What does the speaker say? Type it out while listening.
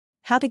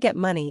How to get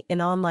money in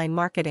online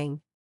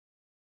marketing.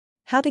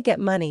 How to get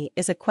money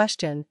is a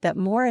question that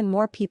more and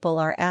more people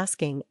are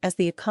asking as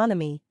the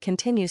economy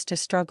continues to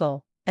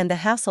struggle and the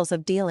hassles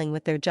of dealing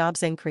with their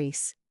jobs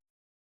increase.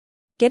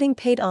 Getting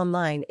paid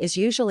online is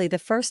usually the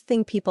first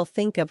thing people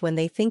think of when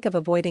they think of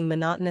avoiding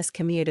monotonous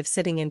commute of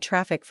sitting in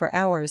traffic for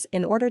hours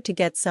in order to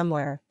get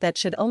somewhere that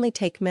should only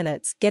take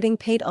minutes. Getting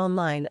paid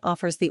online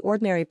offers the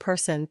ordinary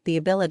person the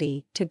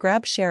ability to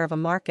grab share of a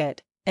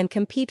market and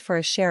compete for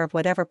a share of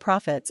whatever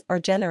profits are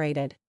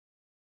generated.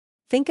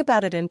 Think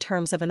about it in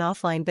terms of an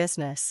offline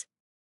business.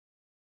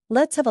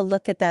 Let's have a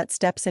look at that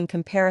steps in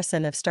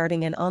comparison of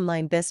starting an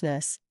online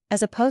business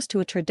as opposed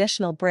to a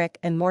traditional brick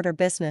and mortar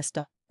business.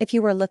 If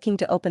you were looking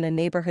to open a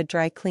neighborhood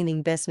dry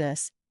cleaning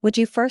business, would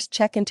you first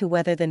check into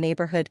whether the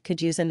neighborhood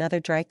could use another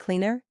dry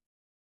cleaner?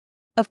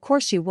 Of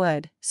course you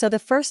would, so the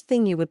first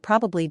thing you would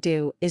probably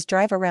do is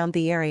drive around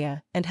the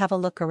area and have a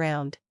look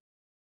around.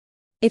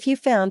 If you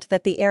found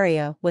that the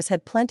area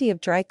had plenty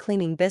of dry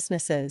cleaning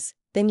businesses,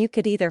 then you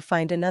could either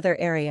find another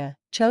area,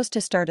 chose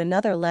to start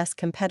another less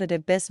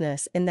competitive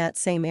business in that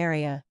same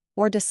area,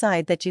 or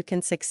decide that you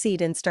can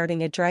succeed in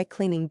starting a dry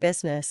cleaning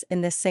business in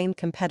this same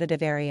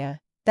competitive area.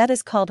 That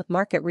is called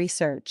market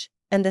research,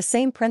 and the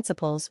same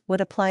principles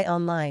would apply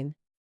online.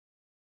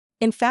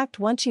 In fact,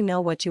 once you know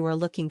what you are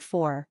looking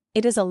for,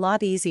 it is a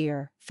lot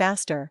easier,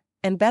 faster,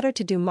 and better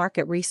to do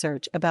market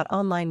research about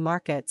online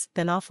markets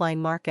than offline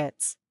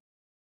markets.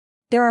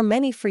 There are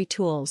many free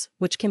tools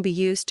which can be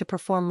used to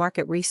perform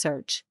market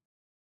research,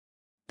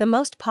 the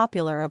most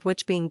popular of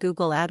which being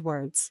Google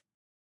AdWords.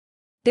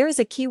 There is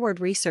a keyword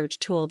research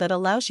tool that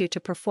allows you to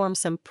perform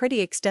some pretty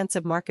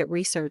extensive market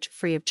research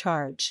free of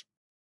charge.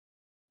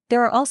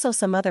 There are also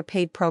some other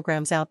paid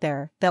programs out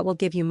there that will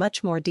give you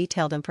much more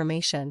detailed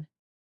information.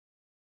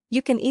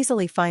 You can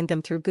easily find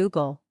them through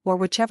Google or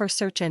whichever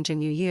search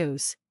engine you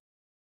use.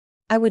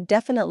 I would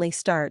definitely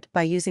start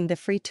by using the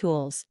free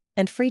tools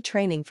and free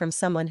training from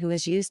someone who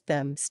has used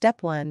them.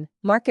 Step 1.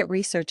 Market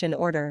research. In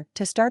order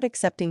to start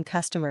accepting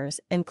customers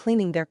and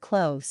cleaning their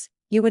clothes,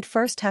 you would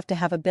first have to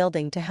have a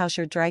building to house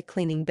your dry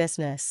cleaning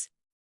business.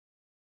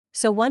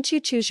 So once you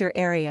choose your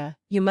area,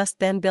 you must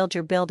then build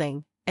your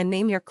building and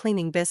name your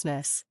cleaning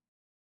business.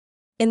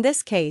 In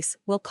this case,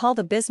 we'll call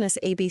the business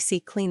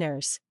ABC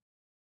Cleaners.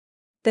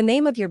 The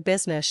name of your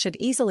business should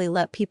easily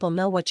let people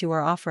know what you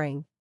are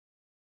offering.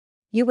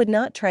 You would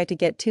not try to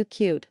get too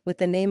cute with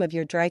the name of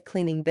your dry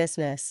cleaning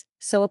business,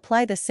 so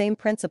apply the same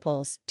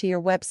principles to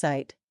your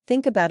website.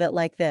 Think about it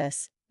like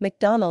this: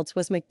 McDonald's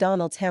was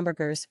McDonald's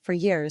hamburgers for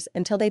years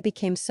until they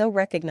became so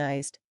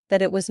recognized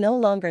that it was no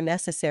longer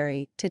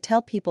necessary to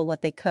tell people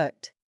what they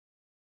cooked.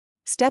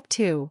 Step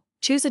 2.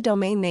 Choose a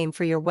domain name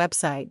for your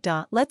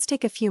website. Let's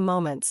take a few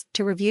moments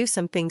to review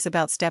some things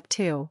about Step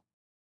 2.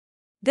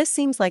 This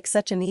seems like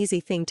such an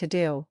easy thing to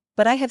do,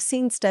 but I have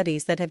seen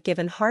studies that have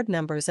given hard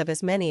numbers of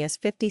as many as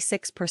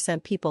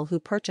 56% people who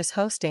purchase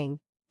hosting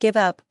give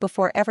up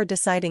before ever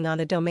deciding on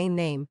a domain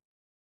name.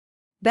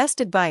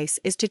 Best advice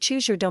is to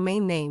choose your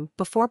domain name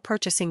before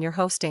purchasing your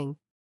hosting,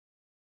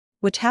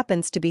 which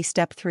happens to be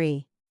Step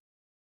 3.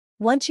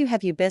 Once you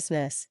have your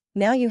business,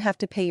 now you have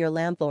to pay your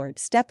landlord.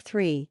 Step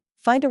 3.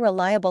 Find a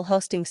reliable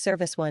hosting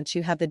service. Once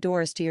you have the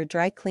doors to your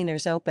dry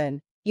cleaners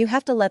open, you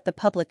have to let the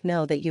public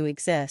know that you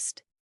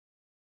exist.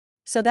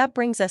 So that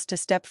brings us to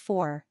Step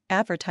 4,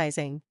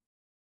 advertising.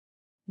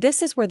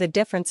 This is where the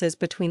differences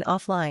between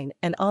offline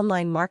and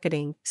online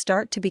marketing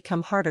start to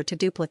become harder to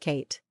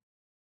duplicate.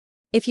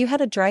 If you had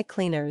a dry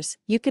cleaners,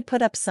 you could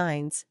put up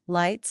signs,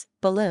 lights,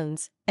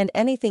 balloons, and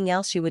anything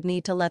else you would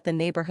need to let the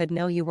neighborhood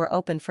know you were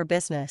open for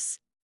business.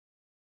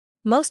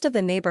 Most of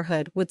the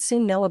neighborhood would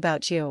soon know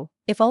about you,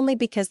 if only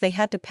because they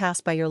had to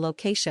pass by your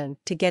location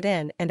to get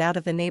in and out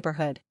of the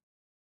neighborhood.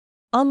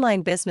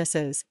 Online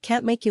businesses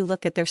can't make you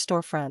look at their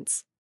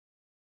storefronts.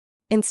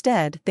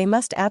 Instead, they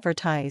must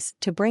advertise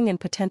to bring in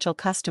potential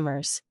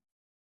customers.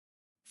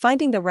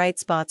 Finding the right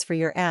spots for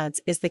your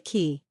ads is the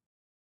key.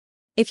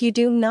 If you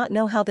do not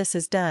know how this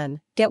is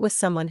done, get with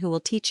someone who will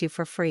teach you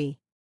for free.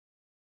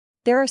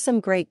 There are some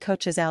great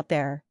coaches out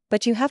there,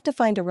 but you have to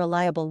find a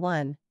reliable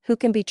one who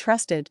can be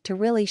trusted to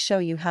really show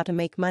you how to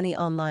make money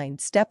online.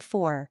 Step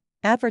 4.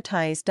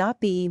 Advertise.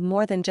 Be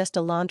more than just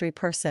a laundry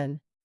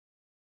person.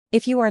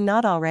 If you are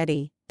not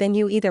already, then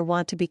you either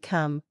want to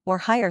become or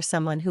hire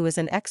someone who is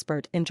an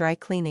expert in dry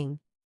cleaning.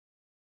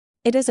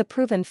 It is a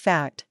proven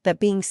fact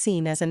that being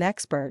seen as an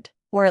expert,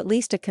 or at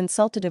least a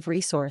consultative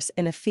resource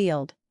in a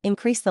field,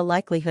 increase the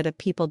likelihood of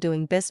people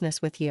doing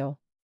business with you.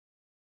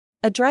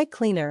 A dry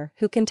cleaner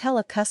who can tell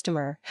a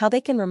customer how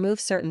they can remove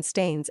certain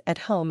stains at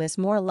home is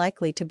more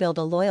likely to build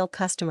a loyal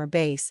customer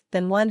base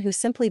than one who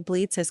simply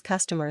bleeds his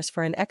customers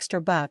for an extra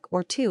buck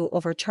or two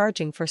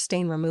overcharging for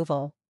stain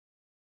removal.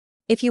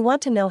 If you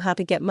want to know how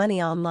to get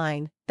money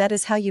online, that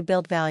is how you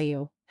build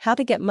value. How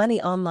to get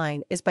money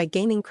online is by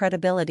gaining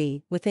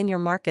credibility within your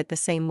market the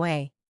same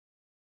way.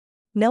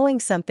 Knowing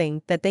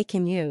something that they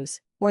can use,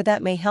 or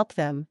that may help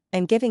them,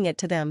 and giving it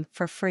to them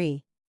for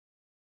free.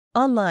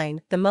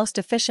 Online, the most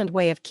efficient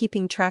way of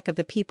keeping track of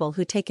the people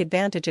who take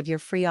advantage of your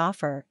free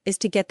offer is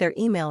to get their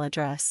email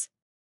address.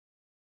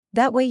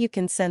 That way you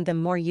can send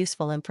them more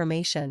useful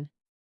information.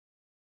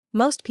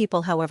 Most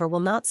people, however, will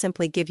not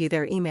simply give you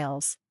their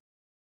emails.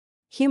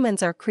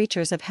 Humans are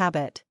creatures of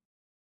habit.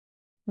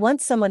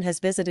 Once someone has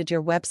visited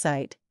your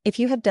website, if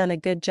you have done a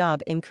good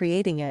job in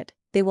creating it,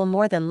 they will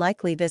more than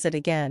likely visit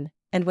again,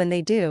 and when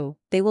they do,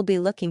 they will be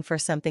looking for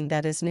something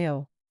that is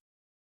new.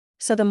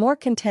 So the more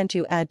content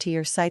you add to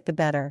your site, the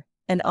better,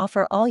 and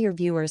offer all your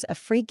viewers a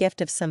free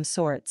gift of some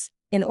sorts,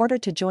 in order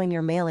to join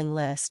your mailing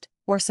list,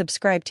 or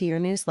subscribe to your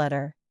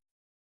newsletter.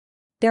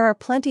 There are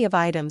plenty of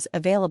items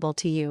available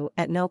to you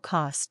at no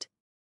cost.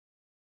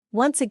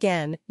 Once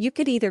again, you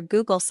could either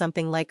Google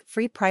something like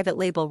free private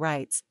label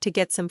rights to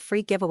get some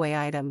free giveaway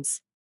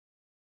items.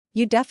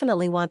 You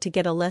definitely want to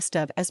get a list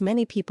of as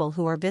many people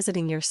who are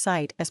visiting your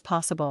site as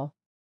possible.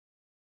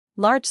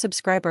 Large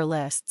subscriber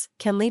lists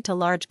can lead to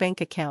large bank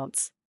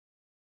accounts.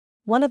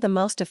 One of the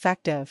most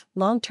effective,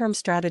 long-term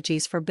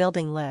strategies for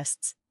building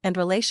lists and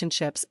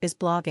relationships is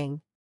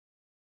blogging.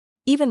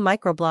 Even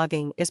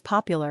microblogging is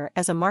popular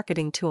as a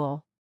marketing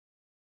tool.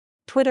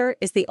 Twitter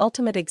is the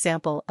ultimate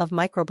example of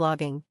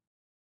microblogging.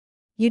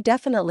 You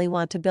definitely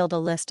want to build a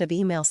list of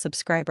email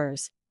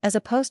subscribers, as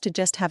opposed to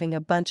just having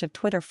a bunch of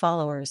Twitter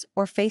followers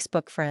or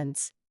Facebook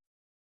friends.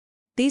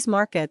 These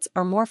markets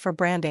are more for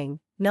branding,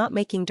 not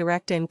making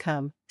direct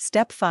income.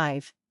 Step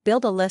 5.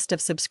 Build a list of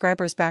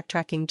subscribers.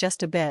 Backtracking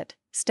just a bit,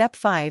 Step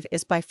 5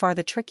 is by far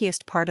the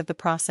trickiest part of the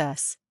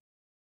process.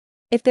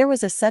 If there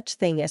was a such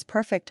thing as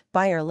perfect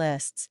buyer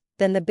lists,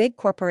 then the big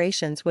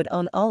corporations would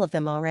own all of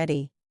them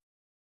already.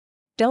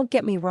 Don't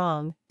get me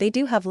wrong, they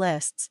do have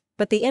lists,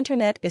 but the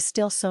internet is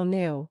still so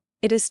new,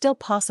 it is still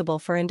possible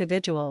for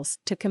individuals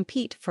to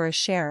compete for a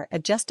share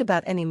at just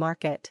about any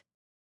market.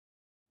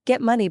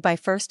 Get money by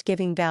first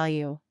giving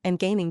value and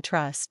gaining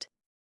trust.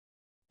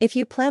 If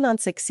you plan on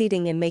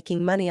succeeding in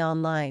making money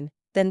online,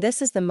 then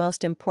this is the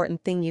most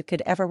important thing you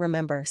could ever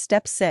remember.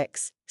 Step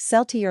 6.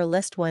 Sell to your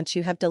list. Once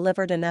you have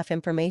delivered enough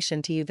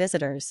information to you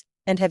visitors,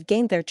 and have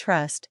gained their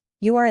trust,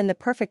 you are in the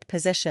perfect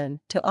position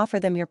to offer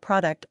them your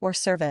product or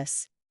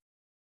service.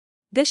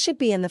 This should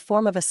be in the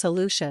form of a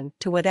solution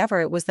to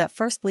whatever it was that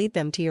first led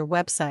them to your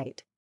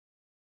website.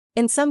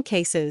 In some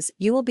cases,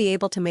 you will be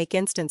able to make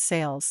instant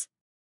sales.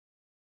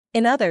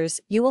 In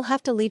others, you will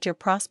have to lead your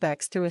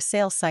prospects through a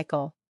sales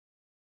cycle.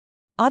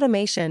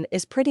 Automation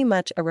is pretty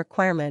much a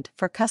requirement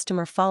for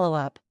customer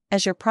follow-up,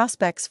 as your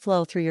prospects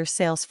flow through your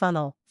sales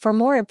funnel. For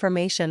more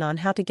information on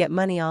how to get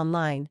money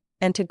online,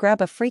 and to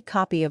grab a free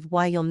copy of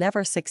Why You'll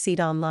Never Succeed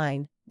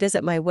Online,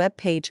 visit my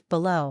webpage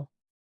below.